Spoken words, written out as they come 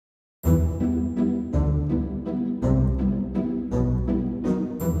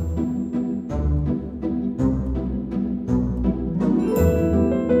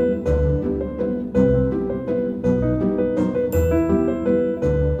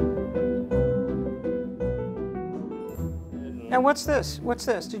Now what's this? What's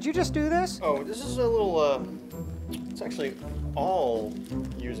this? Did you just do this? Oh, this is a little, it's actually all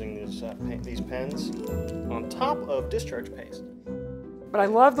using these pens on top of discharge paste. But I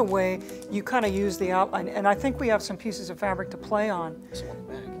love the way you kind of use the outline, and I think we have some pieces of fabric to play on. This one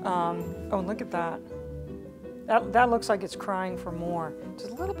back. Oh, look at that. That looks like it's crying for more. Just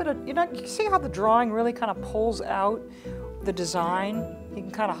a little bit of, you see how the drawing really kind of pulls out the design? You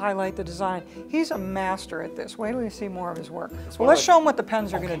can kind of highlight the design. He's a master at this. Wait till you see more of his work. Well, let's show him what the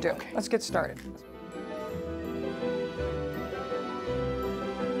pens are going to do. Let's get started.